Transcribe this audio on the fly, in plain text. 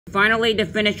Finally, to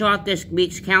finish off this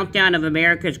week's countdown of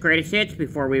America's Greatest Hits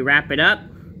before we wrap it up,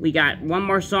 we got one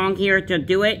more song here to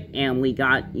do it, and we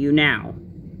got You Now.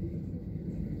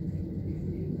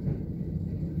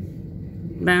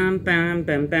 Bam bam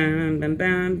bam bam bam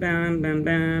bam bam bam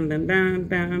bam bam bam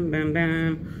bam bam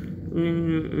bam.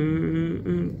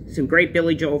 Some great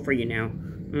Billy Joel for you now.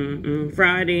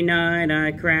 Friday night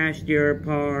I crashed your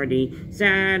party.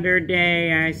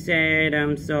 Saturday I said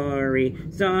I'm sorry.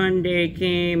 Sunday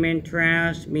came and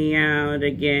trashed me out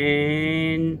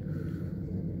again.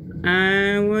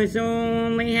 I was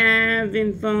only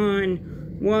having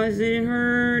fun, wasn't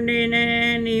hurting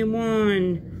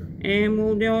anyone. And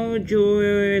we'll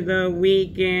enjoy the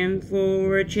weekend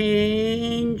for a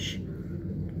change.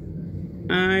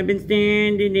 I've been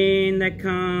standing in the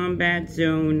combat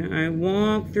zone. I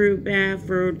walk through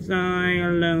bathrooms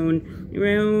alone.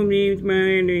 Roaming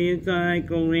my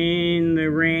cycle in the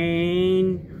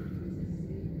rain.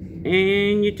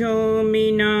 And you told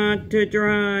me not to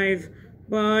drive,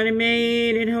 but I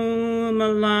made it home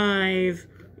alive.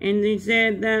 And they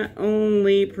said that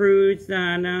only proves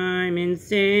that I'm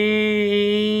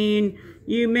insane.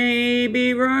 You may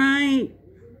be right,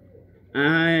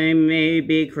 I may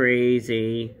be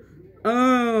crazy.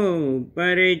 Oh,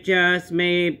 but it just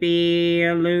may be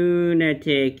a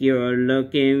lunatic you're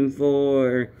looking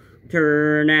for.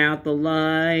 Turn out the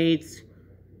lights,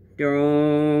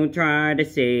 don't try to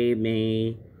save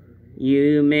me.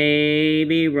 You may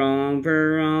be wrong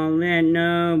for all I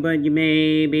know, but you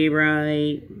may be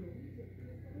right.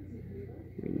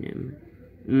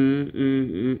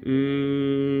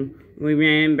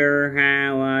 Remember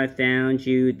how I found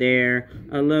you there,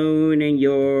 alone in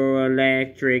your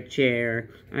electric chair.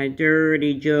 I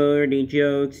dirty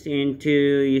jokes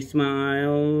until you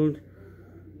smiled.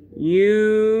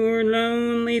 You were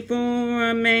lonely for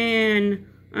a man.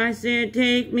 I said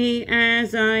take me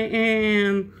as I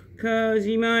am, 'cause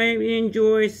you might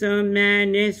enjoy some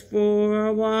madness for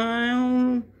a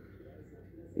while.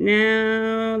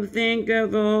 Now think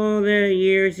of all the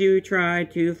years you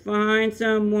tried to find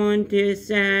someone to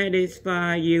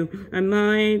satisfy you. I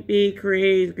might be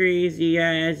crazy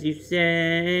as you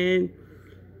said.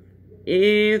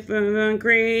 If I'm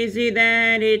crazy,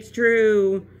 that it's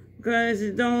true, 'cause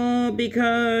it's all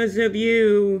because of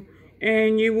you.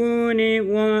 And you wouldn't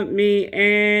want me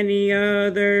any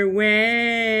other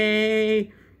way.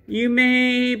 You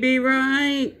may be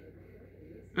right,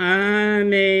 I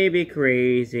may be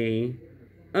crazy.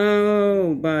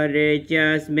 Oh, but it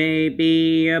just may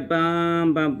be a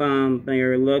bum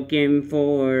you're looking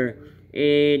for.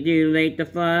 It's too late to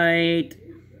fight,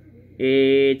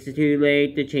 it's too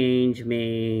late to change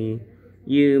me.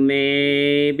 You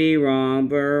may be wrong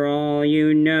for all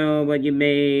you know, but you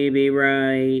may be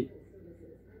right.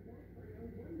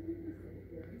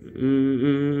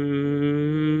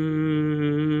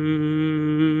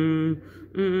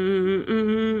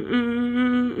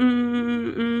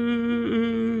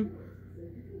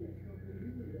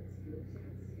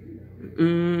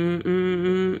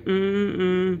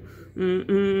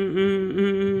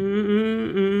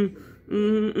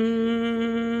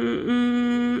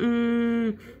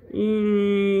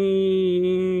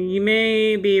 You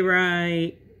may be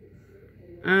right,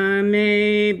 I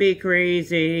may be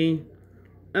crazy.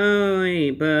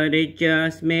 Oh, but it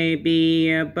just may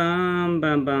be a bum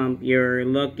you're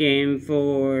looking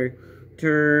for.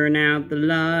 Turn out the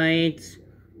lights,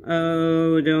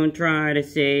 oh, don't try to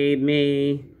save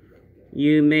me.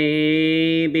 You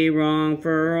may be wrong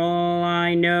for all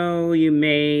I know, you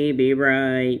may be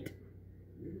right.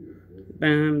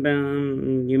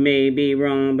 You may be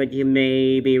wrong, but you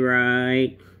may be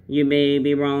right. You may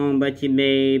be wrong, but you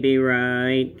may be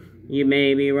right. You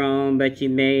may be wrong, but you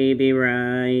may be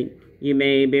right. You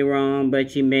may be wrong,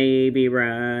 but you may be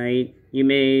right. You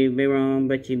may be wrong,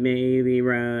 but you may be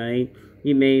right.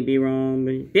 You may be wrong,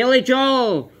 but... Billy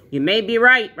Joel! You may be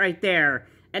right there.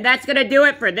 And that's going to do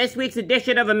it for this week's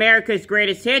edition of America's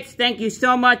Greatest Hits. Thank you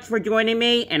so much for joining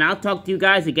me, and I'll talk to you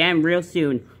guys again real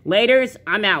soon. Laters,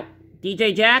 I'm out.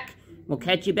 DJ Jack, we'll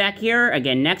catch you back here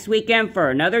again next weekend for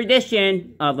another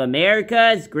edition of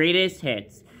America's Greatest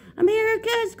Hits.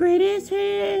 America's Greatest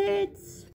Hits.